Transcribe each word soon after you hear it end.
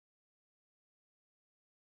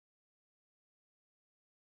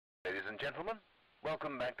Ladies and gentlemen,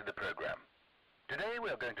 welcome back to the program. Today we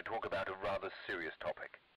are going to talk about a rather serious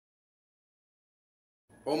topic.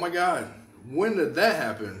 Oh my God, when did that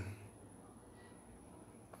happen?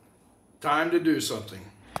 Time to do something.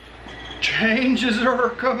 Changes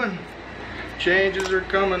are coming. Changes are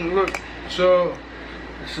coming. Look, so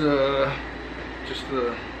it's just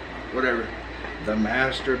the whatever, the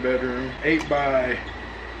master bedroom, 8 by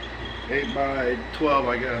 12,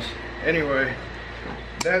 I guess. Anyway,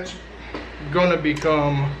 that's gonna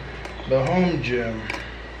become the home gym.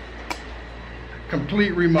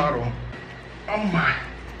 Complete remodel. Oh my,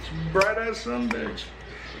 it's bright as sun, bitch.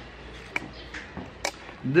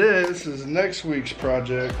 This is next week's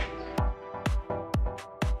project.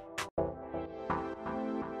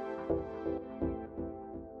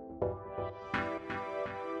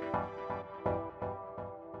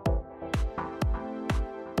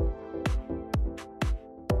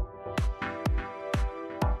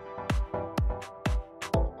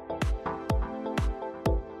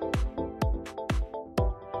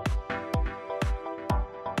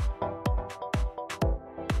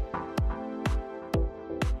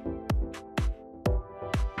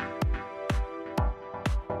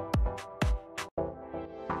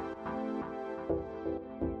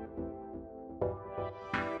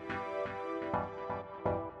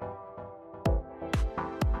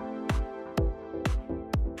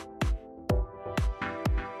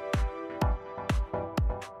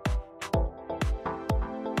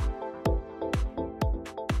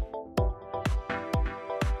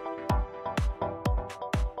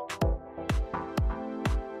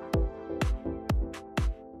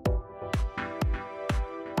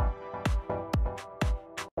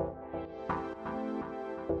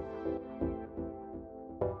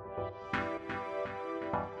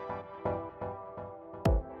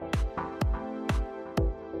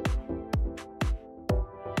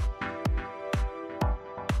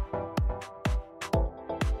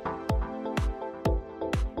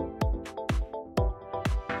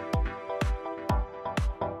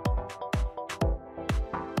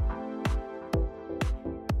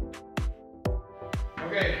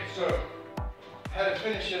 Okay, so had to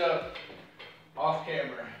finish it up off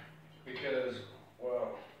camera because,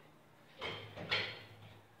 well,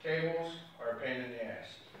 cables are a pain in the ass.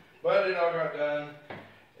 But it all got done.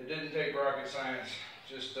 It didn't take rocket science,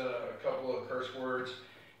 just a couple of curse words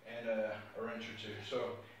and a wrench or two. So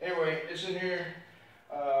anyway, it's in here.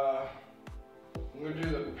 I'm gonna do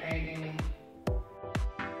the painting.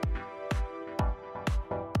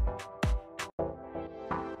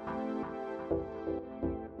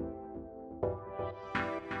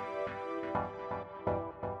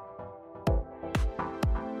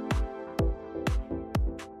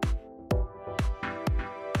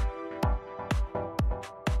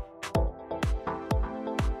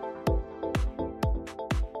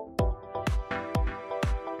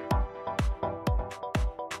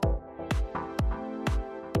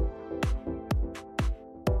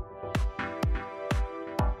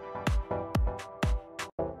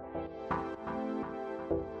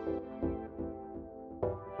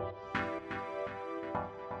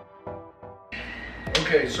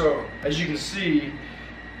 Okay, so as you can see,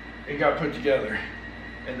 it got put together.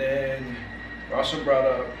 And then we also brought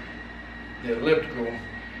up the elliptical,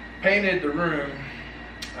 painted the room,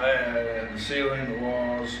 the ceiling, the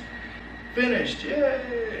walls, finished,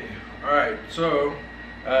 yay! All right, so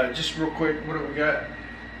just real quick, what do we got?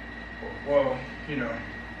 Well, you know,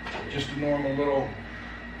 just a normal little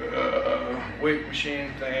weight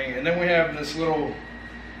machine thing. And then we have this little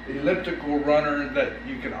elliptical runner that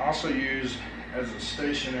you can also use as a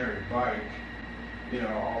stationary bike. You know,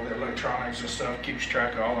 all the electronics and stuff, keeps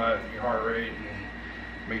track of all that, your heart rate,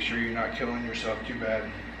 and make sure you're not killing yourself too bad.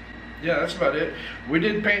 Yeah, that's about it. We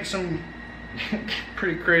did paint some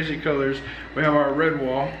pretty crazy colors. We have our red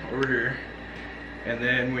wall over here, and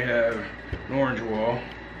then we have an orange wall.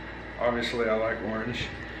 Obviously I like orange.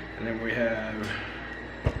 And then we have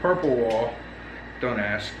a purple wall, don't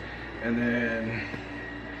ask. And then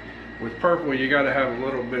with purple, you gotta have a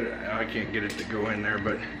little bit, I can't get it to go in there,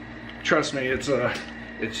 but trust me, it's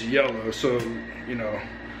yellow, so, you know,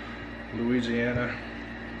 Louisiana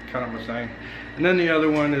kind of a thing. And then the other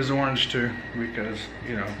one is orange too, because,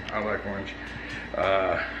 you know, I like orange.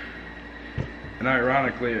 And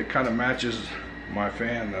ironically, it kind of matches my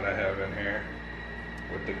fan that I have in here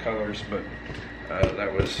with the colors, but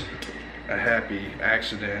that was a happy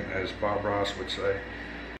accident, as Bob Ross would say.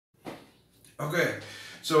 Okay,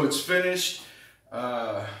 so it's finished.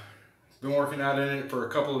 Been working out in it for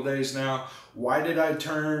a couple of days now. Why did I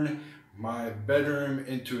turn my bedroom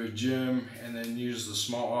into a gym and then use the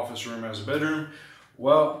small office room as a bedroom?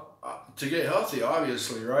 Well, to get healthy,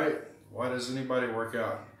 obviously, right? Why does anybody work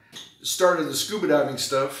out? Started the scuba diving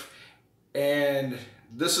stuff, and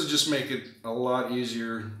this will just make it a lot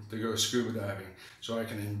easier to go scuba diving, so I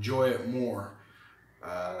can enjoy it more.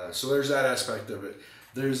 So there's that aspect of it.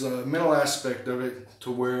 There's a mental aspect of it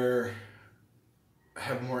to where I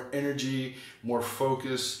have more energy, more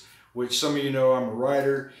focus, which some of you know I'm a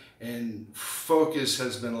writer, and focus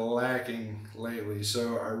has been lacking lately.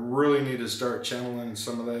 So I really need to start channeling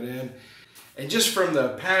some of that in. And just from the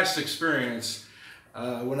past experience,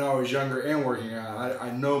 when I was younger and working out,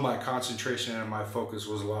 I know my concentration and my focus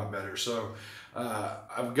was a lot better. So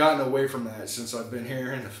I've gotten away from that since I've been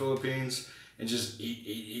here in the Philippines, and just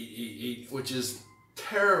eat, which is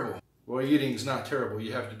terrible. Well, eating is not terrible.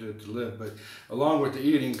 You have to do it to live. But along with the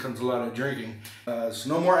eating comes a lot of drinking. So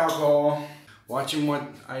no more alcohol. Watching what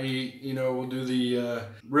I eat, you know, we'll do the,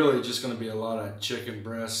 really just going to be a lot of chicken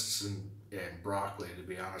breasts and broccoli, to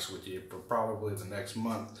be honest with you, for probably the next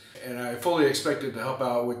month. And I fully expect it to help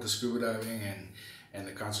out with the scuba diving and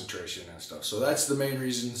the concentration and stuff. So that's the main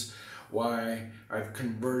reasons why I've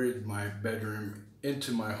converted my bedroom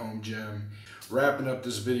into my home gym. Wrapping up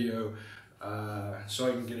this video so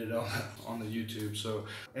I can get it on the YouTube. So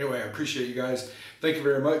anyway, I appreciate you guys. Thank you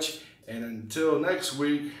very much. And until next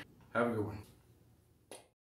week, have a good one.